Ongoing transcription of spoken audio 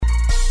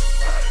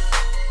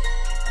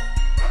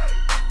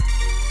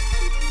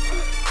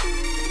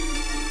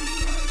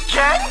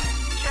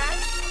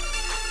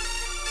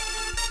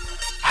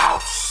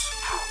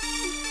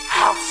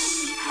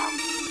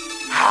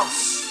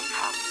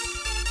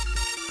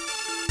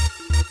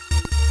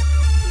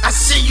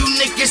see you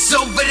niggas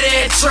over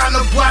there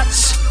tryna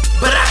watch,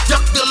 but I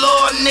duck the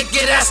law,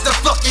 nigga, that's the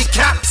fucking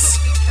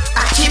cops.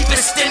 I keep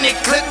extended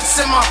clips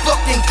in my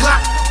fucking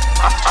Glock.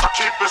 I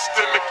keep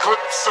extended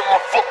clips in my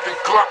fucking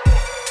Glock.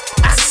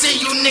 I see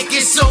you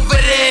niggas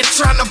over there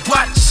tryna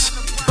watch,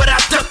 but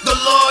I duck the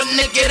law,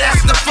 nigga,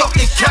 that's the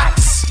fucking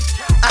cops.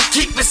 I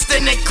keep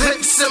extended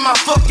clips in my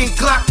fucking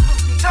Glock.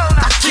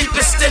 I keep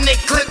extended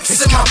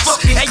clips in my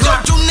fucking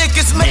Glock. Hey yo, you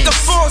niggas make a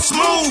false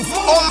move.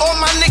 All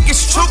my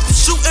niggas troop,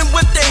 shooting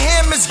with the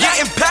hammers,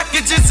 getting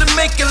packages and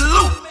making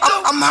loot.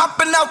 I'm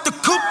hopping out the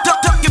coop,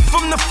 ducking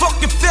from the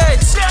fucking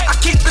feds. I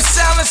keep the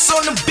silence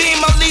on the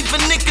beam, I leave a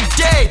nigga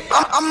dead.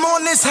 I'm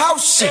on this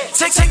house shit,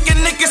 taking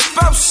niggas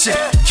spouse shit,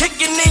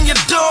 kicking in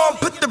your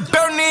door, put the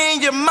burner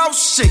in your mouth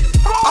shit.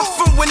 I'm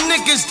from where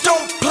niggas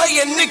don't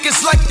play and niggas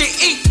like to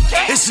eat.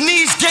 His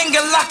knees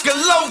gangin' like a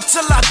low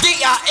till I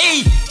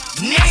D.I.E.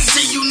 I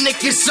see you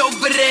niggas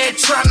over there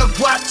tryna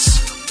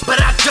watch,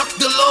 but I duck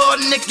the law,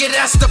 nigga,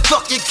 that's the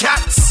fucking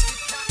cops.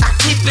 I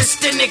keep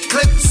extended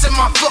clips in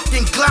my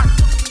fucking Glock.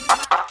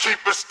 I keep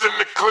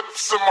extended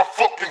clips in my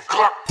fucking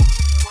Glock.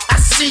 I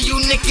see you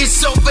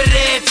niggas over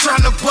there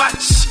tryna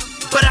watch,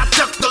 but I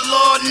duck the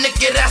law,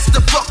 nigga, that's the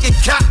fucking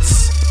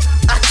cops.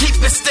 I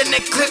keep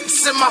extended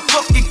clips in my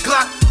fucking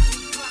Glock.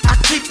 I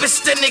keep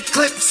extended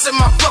clips in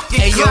my fucking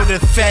Glock. Hey yo,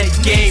 the fed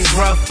game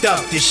roughed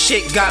up. This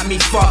shit got me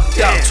fucked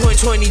up.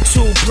 22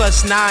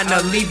 plus 9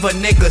 to leave a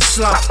nigga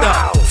slumped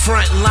up.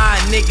 Front line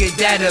nigga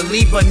that'll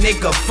leave a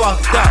nigga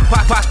fucked up.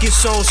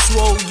 Pockets on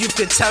swole, you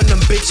could tell them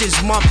bitches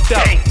mumped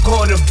up.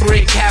 Quarter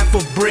brick, half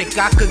a brick,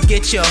 I could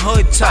get your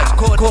hood touched.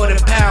 Quarter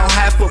pound,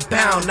 half a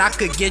pound, I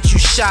could get you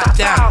shot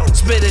down.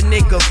 Spit a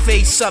nigga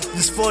face up,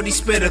 this 40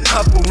 spit a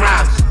couple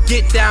rounds.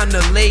 Get down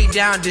to lay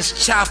down this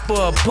chopper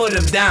or put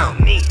him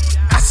down.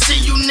 I see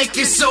you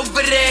niggas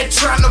over there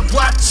tryna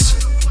watch,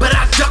 but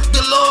I duck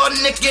the law,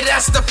 nigga,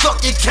 that's the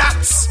fucking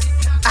cops.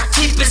 I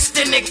keep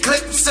extended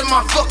clips in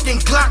my fucking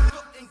Glock.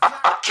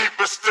 I keep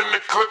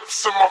extended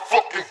clips in my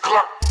fucking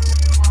Glock.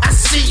 I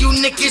see you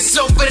niggas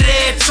over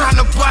there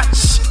tryna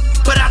watch,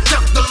 but I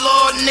duck the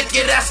law,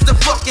 nigga, that's the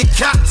fucking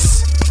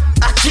cops.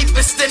 I keep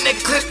extended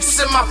clips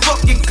in my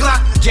fucking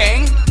Glock.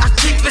 Gang, I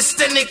keep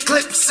extended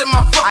clips in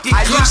my fucking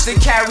I Glock. used to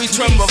carry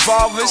twin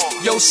revolvers.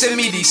 Yo, send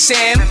me these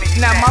Sam.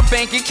 Now my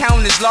bank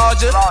account is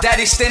larger. That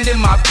extended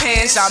my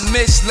pants. I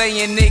miss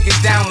laying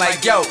niggas down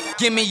like, yo,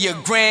 give me your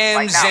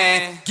grams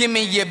and give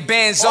me your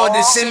bands, or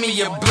to send me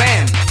your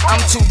blam.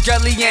 I'm too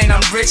gully and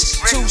I'm rich,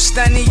 too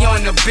stunny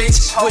on the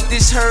bitch. With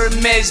this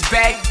Hermes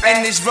bag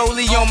and this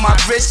rollie on my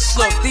wrist.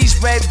 Look,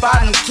 these red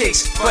bottom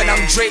kicks, but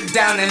I'm draped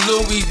down in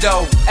Louis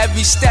though.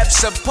 Every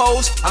step's a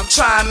pose, I'm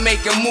trying to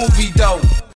make a movie though.